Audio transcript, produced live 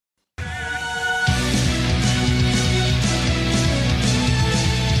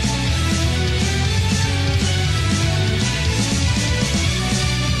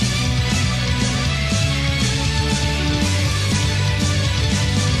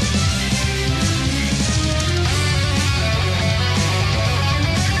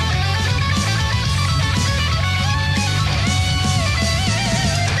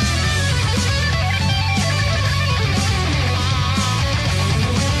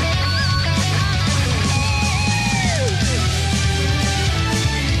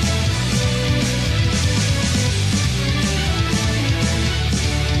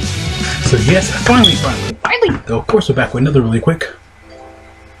Yes, finally, though, of course, we're back with another really quick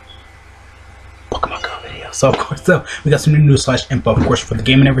Pokemon Go video. So, of course, we got some new news / info, of course, for the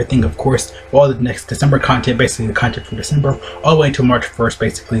game and everything, of course, all the next December content, basically the content from December, all the way to March 1st,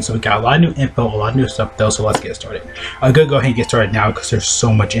 basically. So, we got a lot of new info, a lot of new stuff, though, so let's get started. I'm gonna go ahead and get started now because there's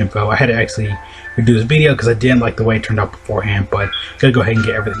so much info. I had to actually redo this video because I didn't like the way it turned out beforehand, but I'm gonna go ahead and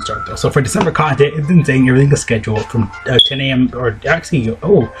get everything started, though. So, for December content, it's been saying everything is scheduled from 10 a.m. or actually,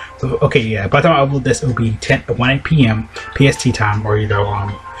 okay, yeah, by the time I upload this, it will be 1 p.m. PST time, or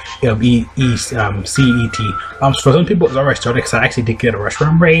it'll be CET. For some people, it's already started because I actually did get a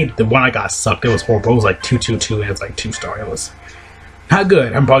restaurant raid. The one I got sucked. It was horrible. It was like 222, and it's like 2-star. It was not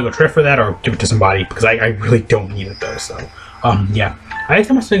good. I'm probably gonna try for that or give it to somebody because I really don't need it though. So, yeah. I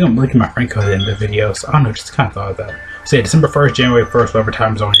think I'm still gonna look at my friend code in the video. So I don't know. Just kind of thought of that. So yeah, December 1st, January 1st, whatever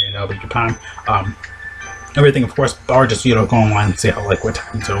time zone you're in, that'll be your time. Everything, of course, or just go online and see how what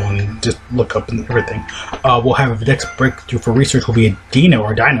time zone and just look up and everything. We'll have the next breakthrough for research will be a Dino.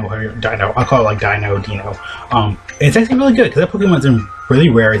 I'll call it like Dino. It's actually really good because that Pokemon's in really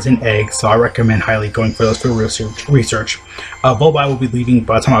rare. It's in eggs, so I recommend highly going for those for research. Volby will be leaving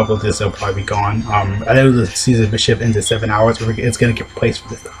by the time I upload this. It'll probably be gone. I know the season of the ship ends in 7 hours. It's gonna get replaced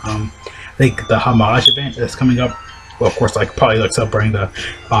with I think the Homage event that's coming up. Well, of course, probably celebrating the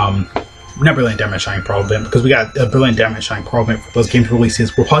not Brilliant Diamond Shine Pearl event, because we got a Brilliant Diamond Shine Pearl event for those games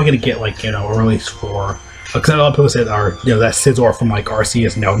releases. We're probably gonna get a release for, because a lot of people said that Scizor from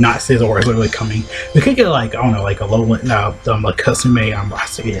Arceus. No, not Scizor is literally coming. We could get I don't know, a low Kasume, I'm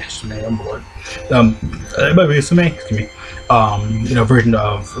bored. Sume, excuse me. Version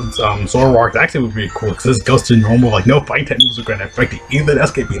of Zoroark. Actually would be cool because this goes to normal, no fight techniques are going to affect it either.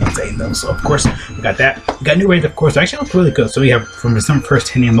 That's going to be insane though. So of course we got that. We got new raids, of course. It actually looks really good. So we have from December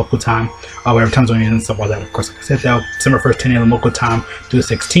 1st 10 a.m. local time, whatever time zone and stuff like that. Of course, like I said, though, December 1st 10 a.m. local time to the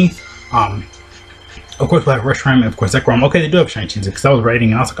 16th. Of course, we'll have Reshiram and of course Zekrom. Okay, they do have shiny changes because I was raiding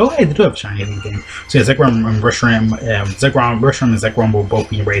and I was like, oh hey, they do have shiny in the game. So yeah, Zekrom and Reshiram, Reshiram and Zekrom will both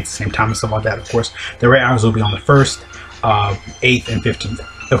be in raids at the same time and stuff like that. Of course, the raid hours will be on the 1st, 8th, and 15th.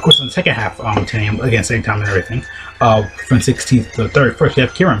 Of course, in the second half, 10 a.m. again, same time and everything. From 16th to the 31st, we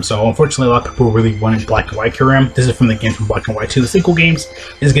have Kyurem. So unfortunately, a lot of people really wanted Black and White Kyurem. This is from the game from Black and White 2, the sequel games.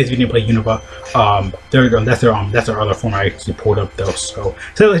 In this case, if you didn't play Unova, that's their other form I actually pulled up though. So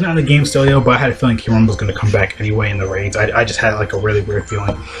sadly, it's not in the game still, but I had a feeling Kyurem was going to come back anyway in the raids. I just had a really weird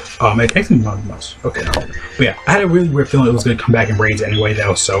feeling. It takes me months. Okay, no. But yeah, I had a really weird feeling it was going to come back in raids anyway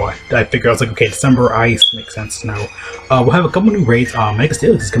though. So I figured I was like, okay, December Ice makes sense now. We'll have a couple new raids. Mega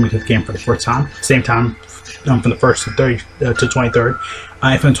Steelix is coming to the game for the first time, same time. From the 1st to 23rd,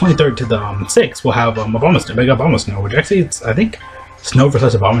 and from the 23rd to the 6th, we'll have Mega Obama Snow, which actually it's, I think, Snow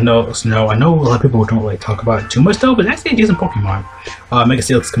versus Obama Snow. I know a lot of people don't really talk about it too much though, but it's actually a decent Pokemon. Mega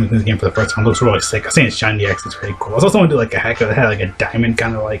Steelix is coming to the game for the first time. Looks really sick. I think it's shiny. Actually, it's pretty cool. I also want to do a hack that had a diamond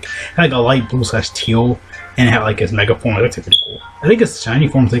kind of had a light blue / teal, and it had its mega form. That's pretty cool. I think its shiny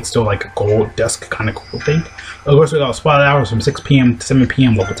form is still a gold dusk kind of cool thing. Of course, we got spot hours from 6 p.m. to 7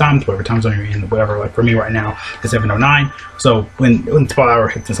 p.m. local time, whatever time zone you're in, whatever. For me right now, it's 7:09. So when spot hour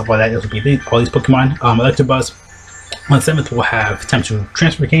hits and stuff like that, it'll be all these Pokemon. Electabuzz. On the 7th, we'll have time to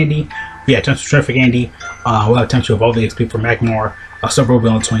transfer candy. Yeah, time to transfer candy. We'll have time to evolve the XP for Magmar. Silver will be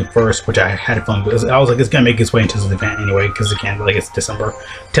on the 21st, which I had a feeling. I was like, it's gonna make its way into this event anyway, because again, it's December.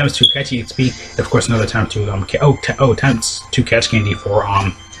 Times to catch XP. Of course, another time to times to catch candy for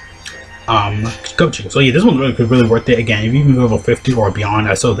Gochu. So yeah, this one's really worth it. Again, if you even go level 50 or beyond,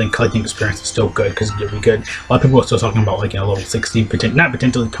 I still think collecting experience is still good because it'll be good. A lot of people are still talking about level 60, not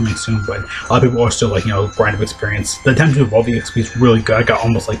potentially coming soon, but a lot of people are still grind of experience. The time to evolve the XP is really good. I got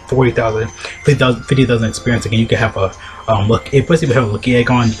almost 40,000, 50,000 experience. Again, you can have a if you have a lucky egg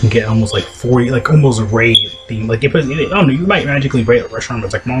on, you can get almost 40, almost a raid theme. I don't know, you might magically raid a restaurant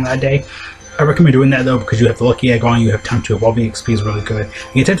that's on that day. I recommend doing that though because you have the lucky egg on, you have time to evolve the XP is really good.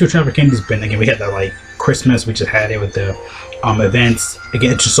 The time to transfer candy's been, again, we had that Christmas, we just had it with the events.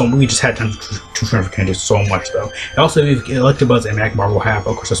 Again, it's just we just had time to transfer candy so much though. And also, if Electabuzz and Magmar will have,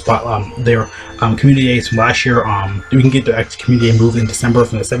 of course, a spot their community days from last year. We can get the community day moved in December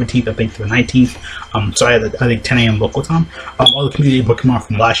from the 17th, I think, to the 19th. So I think 10 a.m. local time. All the community Pokemon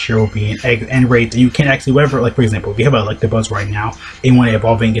from last year will be in egg and raids. And you can actually, whatever, for example, if you have an Electabuzz right now and you want to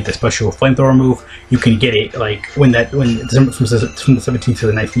evolve it and get the special flamethrower move, you can get it when December from the 17th to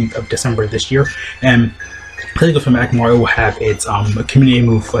the 19th of December this year. And I think if Magmar will have its community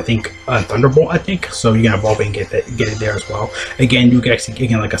move, I think Thunderbolt, I think. So you can evolve it and get it there as well. Again, you can actually,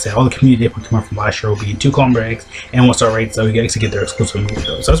 again, like I said, all the community day Pokemon from last year will be in 2 kilometer eggs and 1-star rates, so you can actually get their exclusive move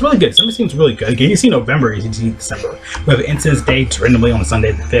though. So it's really good. Something seems really good. Again, you see November, you see December. We have instance dates randomly on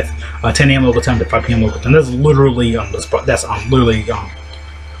Sunday the 5th, 10 a.m. local time to 5 p.m. local time. That's literally literally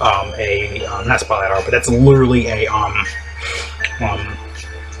not spotlight art, but that's literally a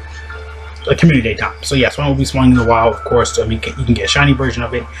community day time. So yes, one will be spawning in a while, of course. You can get a shiny version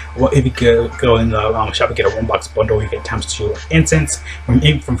of it. Well, if you go in the shop and get a 1-box bundle, you get ×2 incense.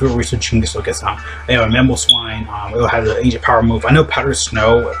 From field research, you can still get some. They have a Mammal Swine. It'll have the Ancient Power move. I know Powder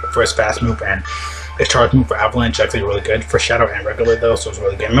Snow for its fast move and its charge move for Avalanche is actually really good for Shadow and regular though, so it's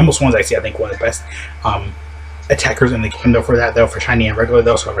really good. Mammal Swan's actually, I think, one of the best attackers in the game though, for shiny and regular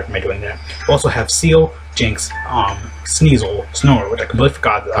though, so I recommend doing that. We also have Seal, Jinx, Sneasel, Snover, which I completely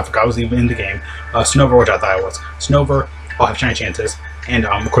forgot. I forgot was even in the game. Snover, which I thought it was. Snover all have shiny chances, and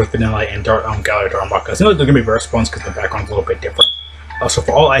of course Vanilla and Gallery Darmaka. Seems like they're gonna be very spawns because the background's a little bit different. So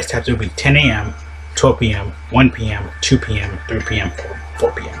for all ice types, it will be 10 a.m., 12 p.m., 1 p.m., 2 p.m., 3 p.m.,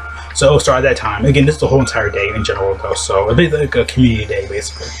 4 p.m. So it'll start at that time. Again, this is the whole entire day in general though, so it'll be like a community day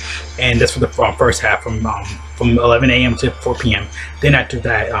basically. And that's for the first half from 11 a.m. to 4 p.m. Then after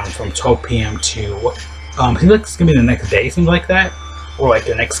that, from 12 p.m. to seems like it's gonna be the next day, seems like that, or like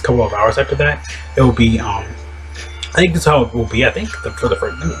the next couple of hours after that. It will be I think that's how it will be. I think for the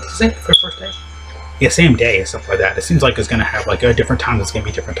first day. Yeah, same day and stuff like that. It seems like it's gonna have like a different time. It's gonna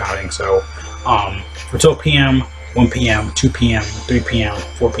be different timing. So for 12 p.m. 1 p.m., 2 p.m., 3 p.m.,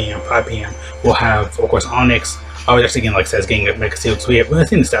 4 p.m., 5 p.m. We'll have, of course, Onyx. I was actually getting, like I said, it's getting Mega Sealed. So I've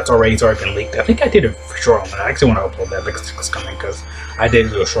seen the stats already. It's already been leaked. I think I did a short on that. I actually want to upload that because it's coming, because I did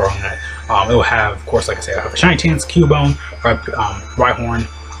do a short on that. It will have, of course, like I said, I'll have a Shiny Chance, Cubone, Rhyhorn.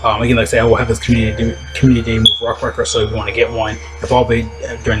 Again, like I said, I will have this community day move Rock Wrecker, so if you want to get one, evolve it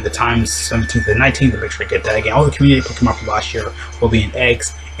during the times 17th and 19th, to make sure to get that. Again, all the community Pokemon from last year will be in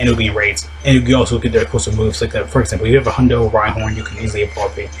eggs, and it'll be in raids. And you can also get their exclusive moves, like that. For example, you have a Hundo Rhyhorn, you can easily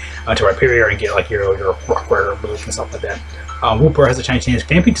evolve it to Rhyperior and get like your Rock Wrecker moves and stuff like that. Wooper has a shiny chance.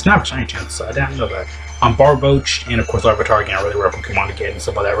 Vampy does not have a shiny chance, so I didn't know that. Barboach and of course Larvitar, again, are really rare Pokemon to get and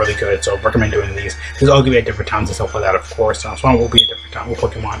stuff like that, really good. So I recommend doing these. These all give you at different times and stuff like that, of course. Swan will be at different times with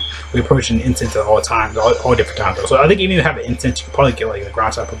Pokemon. We approach an instance at all times, all different times though. So I think even if you have an instance, you can probably get like the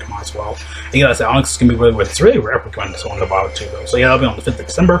ground type Pokemon as well. And like I said, Onyx is gonna be really good. It's really rare Pokemon that's on the bottom too though. So yeah, that'll be on the 5th of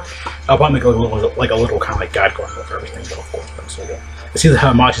December. I'll probably make a little kind of like guide going over everything though, of course. So yeah. The season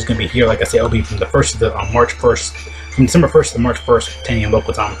how much is gonna be here, like I said, it'll be from the 1st to the March 1st, from December 1st to March 1st, 10 a.m.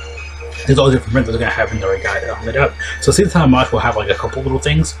 local time. There's all the different events they're gonna have in the guide lit up. So see the time much will have like a couple little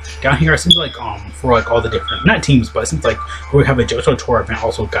things down here. It seems like for like all the different, not teams, but it seems like we have a JoJo Tour event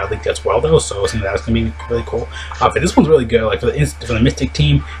also got leaked as well though. So it seems that's gonna be really cool. But this one's really good. Like for the Mystic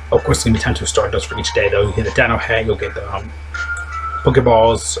team, of course it's gonna be time to start those for each day though. You get the Dino Head, you'll get the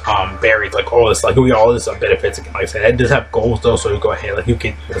Pokeballs, berries, like all this, like you'll get all this benefits. Again, like I said, it does have goals though, so you go ahead, like you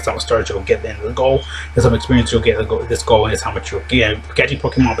get the time start, you'll get the end of the goal. There's some experience, you'll get this goal, and it's how much you'll get. Catching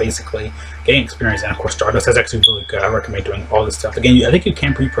Pokemon, basically, getting experience, and of course Stardust. That's actually really good. I recommend doing all this stuff. Again, I think you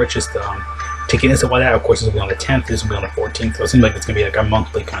can pre-purchase the ticket and stuff like that. Of course, this will be on the 10th. This will be on the 14th. So it seems like it's gonna be like a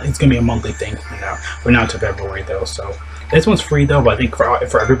monthly kind. It's gonna be a monthly thing from now. We're now to February though, so. This one's free though, but I think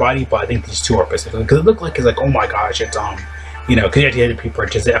for everybody. But I think these two are specific because it looked like it's like, oh my gosh, it's you know, because you had to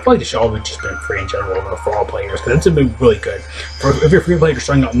pre-purchase it. I feel like the show would just been free in general for all players, because it's been really good. If you're a free player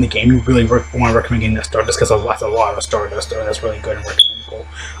starting out in the game, you really want to recommend getting that Stardust, because that's a lot of Stardust, so that's really good and recommendable.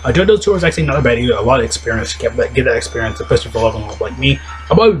 JoJo's Tour is actually not bad either. A lot of experience, get that experience, especially for leveling up like me.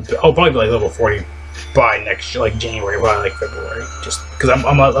 I'll probably be like level 40 by next like January, probably like February, just because I'm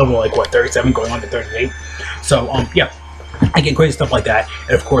at level like what 37 going on to 38. So yeah. I get crazy stuff like that,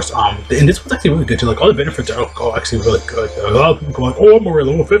 and of course, and this one's actually really good too. Like all the benefits are actually really good. A lot of people go like, "Oh, I'm already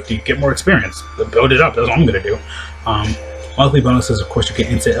level 50, get more experience, build it up." That's what I'm gonna do. Monthly bonuses, of course, you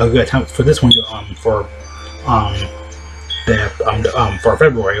get instant. For this one, for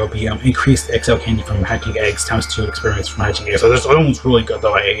February, it'll be increased XL candy from hatching eggs ×2 experience from hatching eggs. So this one's really good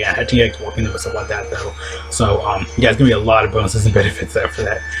though. Again, hatching eggs, working them and stuff like that though. So yeah, it's gonna be a lot of bonuses and benefits there for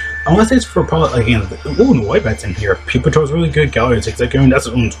that. I want to say it's for probably, again, ooh, the white bats in here. Pupitor's really good. Gallery's Zigzagoon, that's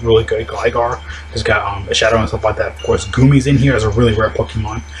one's really good. Gligar just got a Shadow and stuff like that. Of course, Gumi's in here as a really rare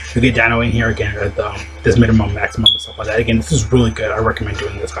Pokemon. You get Dino in here again at this minimum, maximum, and stuff like that. Again, this is really good. I recommend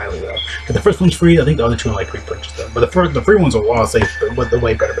doing this highly though. But the first one's free. I think the other two are like pre-purchased though. But the free ones are, I'll say, with the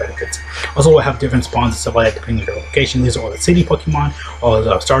way better benefits. Also, we'll have different spawns and stuff like that depending on your location. These are all the city Pokemon, all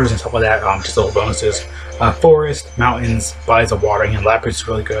the starters and stuff like that. Just little bonuses. Forest, mountains, bodies of water. Again, Lapras is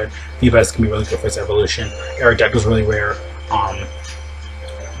really good. Vivas can be really good for its evolution. Aerodactyl is really rare.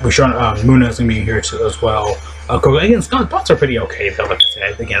 We're showing Muna is going to be here too as well. Again, spots are pretty okay though. Like I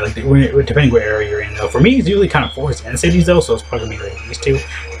said, again, like depending what area you're in though. For me, it's usually kind of forest and cities though, so it's probably gonna be like these two.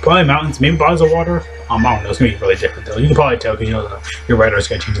 Probably mountains, maybe bodies of water. I don't know. It's gonna be really different though. You can probably tell because you know your radar is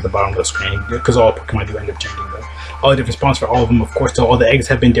gonna change at the bottom of the screen because all Pokemon do end up changing though. All the different spawns for all of them, of course. So all the eggs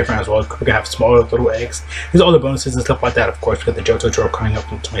have been different as well. We're gonna have smaller little eggs. These are all the bonuses and stuff like that. Of course, we got the Johto Draw coming up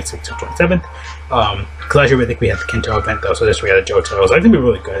from 26th to 27th. Because last year I think we had the Kanto event though, so this we had a Johto. So I think it'll be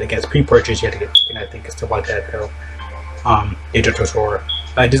really good. Again, it's pre-purchase. You have to get chicken, I think, and stuff like that though. Johto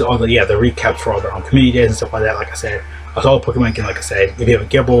Draw. Just all the the recaps for all the community days and stuff like that. Like I said. That's all Pokemon can, like I said, if you have a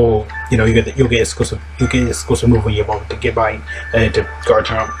Gibble, you know, you'll get exclusive move when you evolve to Gibite, to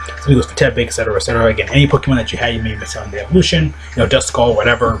Garchomp. So it goes for Tepig, etc., etc. Again, any Pokemon that you had, you may miss out on the evolution, you know, Duskull,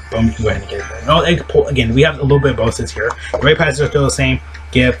 whatever, boom, you can go ahead and get it. And all egg pull, again, we have a little bit of bonuses here. The rate passes are still the same.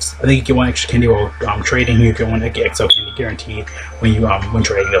 Gifts, I think you get one extra candy while trading. You get one XO candy guaranteed when you when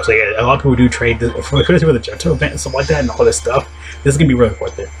trading though. So yeah, a lot of people do trade for the Johto event and stuff like that and all this stuff. This is gonna be really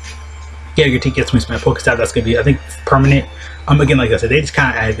worth it. Yeah, your T gets me spend Pokestop. That's gonna be, I think, permanent. Again, like I said, they just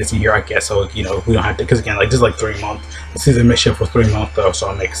kind of added this in here, I guess. So you know, we don't have to, because again, like this is like 3 months. The season mission for 3 months though, so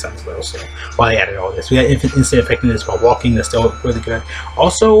it makes sense though. So why they added all this? We got instant effectiveness while walking. That's still really good.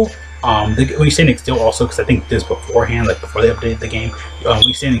 Also, we standing still also because I think this beforehand, like before they updated the game,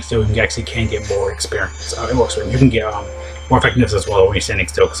 we standing still, you actually can get more experience. You can get more effectiveness as well when you're standing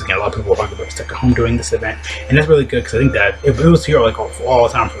still, because again, a lot of people are probably stuck at home doing this event, and that's really good because I think that if it was here like all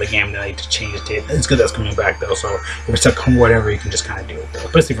the time for the game, then they just changed it. It's good that's coming back though, so if you're stuck home or whatever, you can just kind of do it though.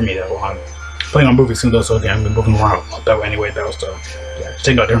 Especially for me though, playing on moving soon though, so again, I've been moving around though anyway though, so yeah,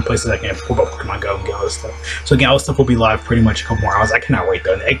 checking out different places I can pull up Pokemon Go and get all this stuff. So again, all this stuff will be live pretty much in a couple more hours. I cannot wait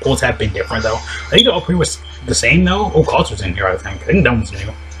though. The egg pulls have been different though. I think they're all pretty much the same though. Oh, Culture's in here, I think that one's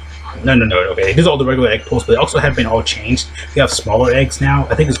new. No, okay, these are all the regular egg pulls, but they also have been all changed. We have smaller eggs now.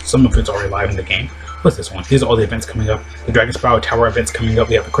 I think some of it's already live in the game. What's this one? These are all the events coming up. The Dragon Sprout Tower events coming up.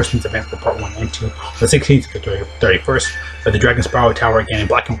 We have the Christmas event for part 1 and 2 on the 16th to the 31st. But the Dragon Sprout Tower again in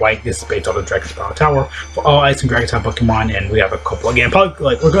black and white. This is based on the Dragon Sprout Tower for all Ice and Dragon type Pokemon, and we have a couple again. Probably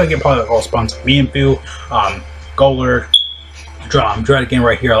like we're going to get probably like all spawns like Meowth, Golurk, Dread again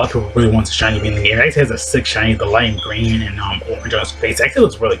right here. A lot of people really want the shiny in the game. It actually has a 6 shiny, the lime green and orange on its face. It actually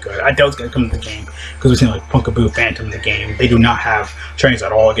looks really good. I doubt it's gonna come to the game because we've seen like Punkaboo, Phantom in the game. They do not have shinies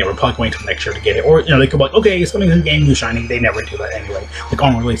at all. Again, we're probably waiting until next year to get it. Or you know, they could be like, okay, it's coming in the game, new shiny. They never do that anyway. Like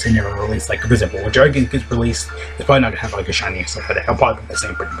on release, they never release. Like for example, when Dragon gets released, it's probably not gonna have like a shiny and stuff like that. It'll probably be the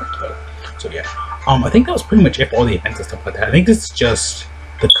same pretty much though. So yeah, I think that was pretty much it for all the events and stuff like that. I think this is just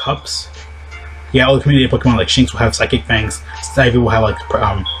the cups. Yeah, all the community Pokemon like Shinx will have Psychic Fangs, Snivy will have like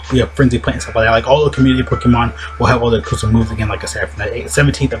we have Frenzy Plant and stuff like that. Like all the community Pokemon will have all the exclusive moves again. Like I said, from the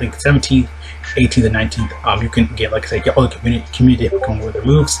 17th, I think 17th, 18th, and 19th, you can get, like I said, get all the community Pokemon with their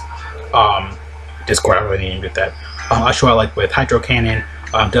moves. Discord, I really need to get that. I show out like with Hydro Cannon,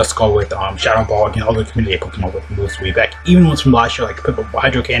 Duskull with Shadow Ball, again, all the community Pokemon with moves way back. Even ones from last year, like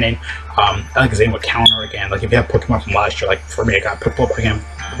Hydro Cannon, Alakazam with Counter again. Like if you have Pokemon from last year, like for me, I got Piplup again.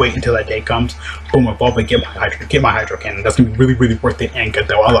 Wait until that day comes. Boom, evolve and get my Hydro Cannon. That's gonna be really, really worth it and good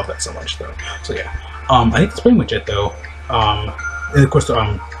though. I love that so much though. So yeah, I think that's pretty much it though. And of course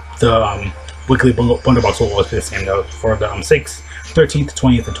the weekly bundle box will always be the same though for the 6th, 13th,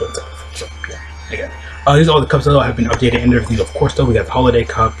 20th, and 27th. So yeah, again. These are all the cups that have been updated and everything. Of course, though, we got the Holiday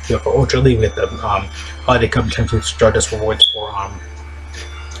Cup. We have for Ultra League. We have the Holiday Cup in terms of Stardust rewards for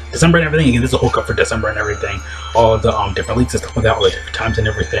December and everything. Again, this is a whole cup for December and everything. All the different leagues and stuff like that, all the different times and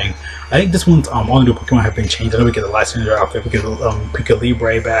everything. I think this one's all the new Pokemon have been changed. I know we get the last Cinder outfit. We get Pika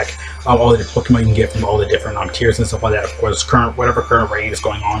Libre back. All the different Pokemon you can get from all the different tiers and stuff like that. Of course, whatever current rating is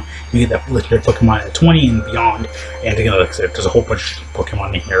going on, you get that legendary Pokemon at 20 and beyond. And again, like I said, there's a whole bunch of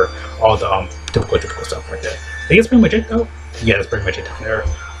Pokemon in here. All the typical stuff right there. I think that's pretty much it though. Yeah, that's pretty much it down there.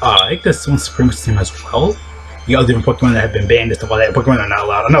 I think this one's pretty much the same as well. You got different Pokemon that have been banned and stuff like that. Pokemon are not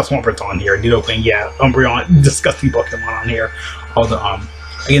allowed. I know Swampert's on here. Nidoking, yeah, Umbreon, disgusting Pokemon on here. All the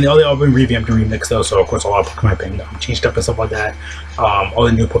again, they all been revamped and remixed though, so of course a lot of Pokemon have been changed up and stuff like that. All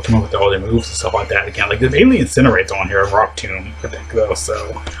the new Pokemon with all their moves and stuff like that. Again, like there's mainly Incinerates on here, Rock Tomb, I think though. So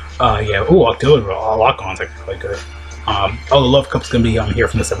yeah, Octillery, Lock-On's actually really good. All the Love Cup's gonna be here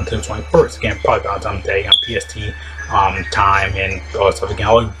from the 7th to the 21st. Again, probably Valentine's Day, PST time and all that stuff. Again,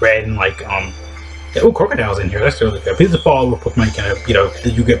 all red and like yeah, oh, Crocodile's in here. That's really good. Please follow with Pokemon kind of, you know,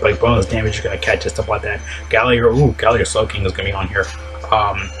 you get like bonus damage you're gonna catch and stuff like that. Gallier Soul King is gonna be on here.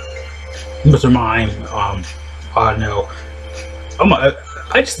 Mr. Mime, I don't know.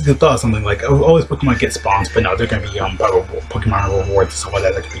 I just thought of something like always Pokemon get spawns, but no, they're gonna be Pokemon rewards and stuff like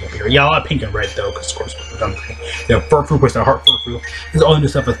that could be up here. Yeah, a lot of pink and red though, because of course the Furfrou, which the Heart Furfrou. This is all the new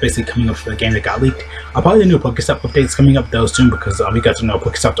stuff that's basically coming up for the game that got leaked. Probably the new Pokestop updates coming up though soon, because you guys know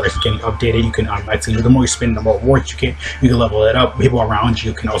Pokestop are actually getting updated. You can actually, the more you spend, the more rewards you can level it up. People around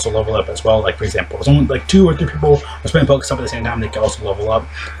you can also level up as well. Like for example, if only like 2 or 3 people are spending Pokestop at the same time, they can also level up.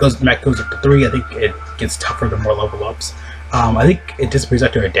 Max goes up to 3. I think it gets tougher the more level ups. I think it disappears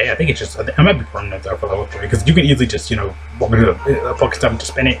after a day. I think it's just, I might be permanent though for level 3, because you can easily just, walk into a Pokestop and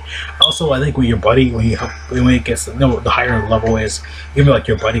just spin it. Also, I think with your buddy, when it gets, the higher the level is, even like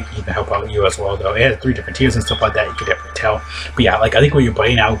your buddy can even help out you as well though. It has 3 different tiers and stuff like that, you can definitely tell. But yeah, like I think with your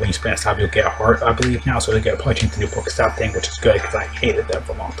buddy now, when you spin a stop, you'll get a heart, I believe now, so they get probably change the new Pokestop thing, which is good, because I hated that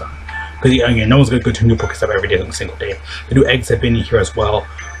for a long time. Because again, no one's gonna go to a new Pokestop every day on a single day. The new eggs have been in here as well.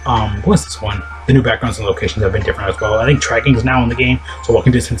 What's this one? The new backgrounds and locations have been different as well. I think tracking is now in the game, so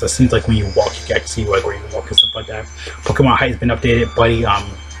walking distance, it seems like when you walk, you can actually see like where you walk and stuff like that. Pokemon height has been updated.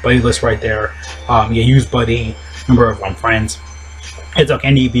 Buddy list right there. Yeah, use buddy, number of friends. It's like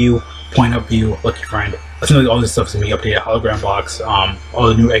any view, point of view, lucky friend. I think like all this stuff is gonna be updated. Hologram box. All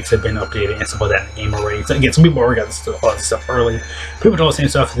the new eggs have been updated and stuff like that in the game already. So again, some people already got all this stuff early. Pretty much all the same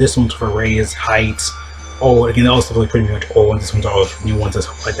stuff. This one's for raise, heights. Oh, again, all stuff like pretty much old, and this one's all new ones and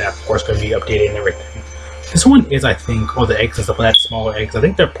stuff like that. Of course, going to be updated and everything. This one is, I think, all the eggs and stuff like that, smaller eggs. I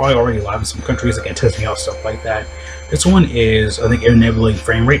think they're probably already live in some countries, again, testing out stuff like that. This one is, I think, enabling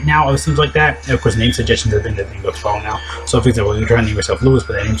frame rate now, or things like that. And of course, name suggestions have been the thing as well now. So, for example, you're trying to name yourself Lewis,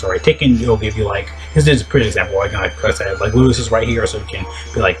 but that name's already taken, it'll give you like, this is a pretty example. Like I said, like Lewis is right here, so you can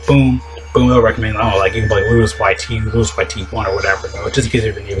be like, boom. Boom, they'll recommend, I don't know, like you can play Lewis YT, Lewis YT1 or whatever, though, just in case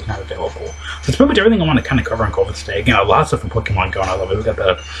your name is not available. So that's pretty much everything I want to kind of cover on COVID today. Again, a lot of stuff from Pokemon going on. I love it. We got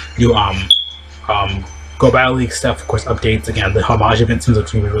the new Go Battle League stuff, of course, updates. Again, the Homage event seems like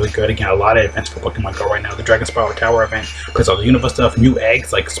it's going to be really good. Again, a lot of events for Pokemon Go right now. The Dragon Spiral Tower event, because all the Unova stuff, new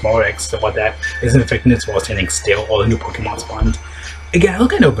eggs, like smaller eggs, stuff like that, isn't affecting it as well as standing still. All the new Pokemon spawns. Again, I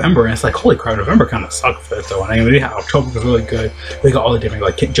look at November and it's like, holy crap, November kind of sucked for this though. And I mean, we had October was really good. We got all the different,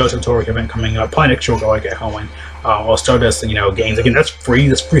 like, Johto Toric event coming up. Probably next year we'll go like, get home. All Stardust, games. Again, that's free.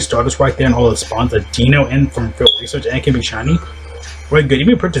 There's free Stardust right there, and all the spawns. The Denio in from Field Research, and it can be shiny. Really good. You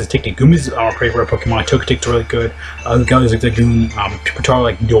can purchase a ticket. Gumi's pretty rare Pokemon. Togetic's really good. Guys like the Goom, Pupitar,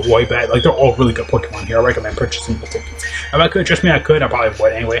 like Woobat, like they're all really good Pokemon here. I recommend purchasing the tickets. If I could, trust me, I could. I probably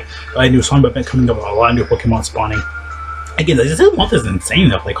would anyway. I knew Slime event coming up with a lot of new Pokemon spawning. Again, this month is insane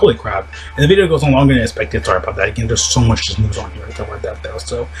though, like holy crap. And the video goes on longer than expected, sorry about that. Again, there's so much just news on here and stuff like that though.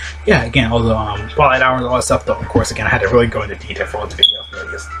 So yeah, again, all the spotlight hours, all that stuff though. Of course, again, I had to really go into detail for all the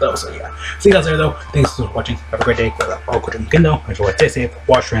videos though. So yeah. See you guys there though. Thanks for watching. Have a great day. All good and though. Enjoy, stay safe,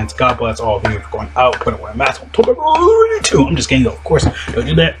 wash your hands, God bless all of you for going out, put away a mask, I'm just kidding though, of course. Don't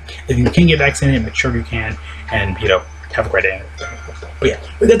do that. If you can get vaccinated, make sure you can, and have a great day. But yeah,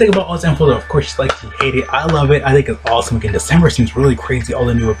 we gotta think about all this info though. Of course, you like, you hate it. I love it. I think it's awesome. Again, December seems really crazy. All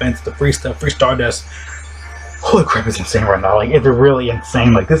the new events, the free stuff, free Stardust. Holy crap, it's insane right now. Like, it's really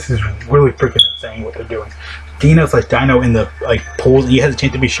insane. Like, this is really freaking insane what they're doing. Dino in the pools, and he has a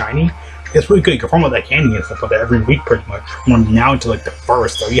chance to be shiny. It's really good. You can farm all that candy and stuff like that every week, pretty much. From now until like the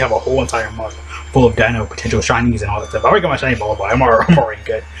 1st, so you have a whole entire month full of Dino potential shinies and all that stuff. I already got my shiny ball, but I'm already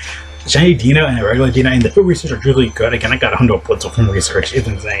good. Shiny Dino and a regular Dino and the field research are really good. Again, I got 100 Blitzel from research. It's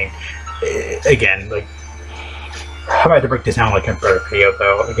insane. Again, like, how about to break this down like a better video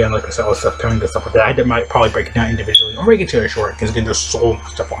though? Again, like I said, all stuff coming to stuff like that. I might probably break it down individually or make it to a short, because again, there's so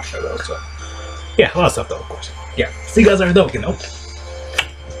much stuff on here though. So yeah, a lot of stuff though, of course. Yeah, see you guys later though.